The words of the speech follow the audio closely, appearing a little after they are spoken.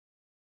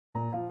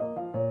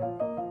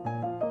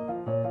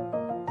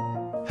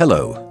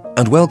Hello,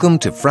 and welcome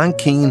to Frank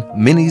Keane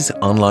Mini's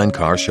online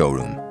car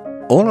showroom.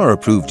 All our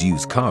approved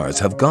used cars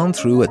have gone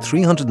through a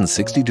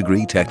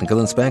 360-degree technical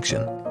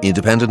inspection,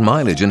 independent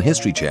mileage and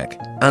history check,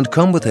 and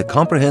come with a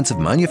comprehensive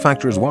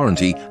manufacturer's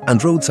warranty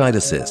and roadside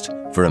assist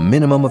for a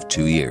minimum of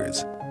 2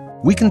 years.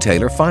 We can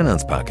tailor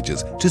finance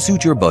packages to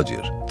suit your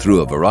budget through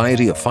a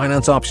variety of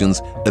finance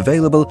options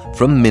available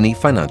from Mini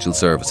Financial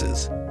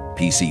Services.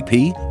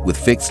 PCP with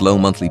fixed low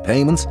monthly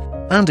payments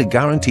and a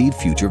guaranteed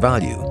future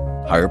value.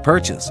 Hire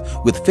purchase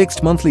with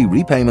fixed monthly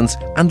repayments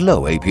and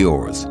low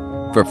APRs.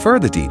 For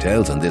further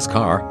details on this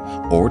car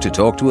or to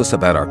talk to us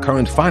about our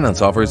current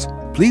finance offers,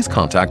 please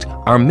contact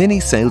our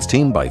Mini sales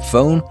team by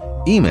phone,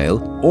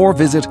 email or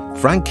visit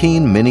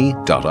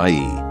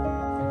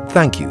frankkeenmini.ie.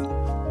 Thank you.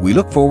 We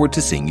look forward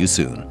to seeing you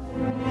soon.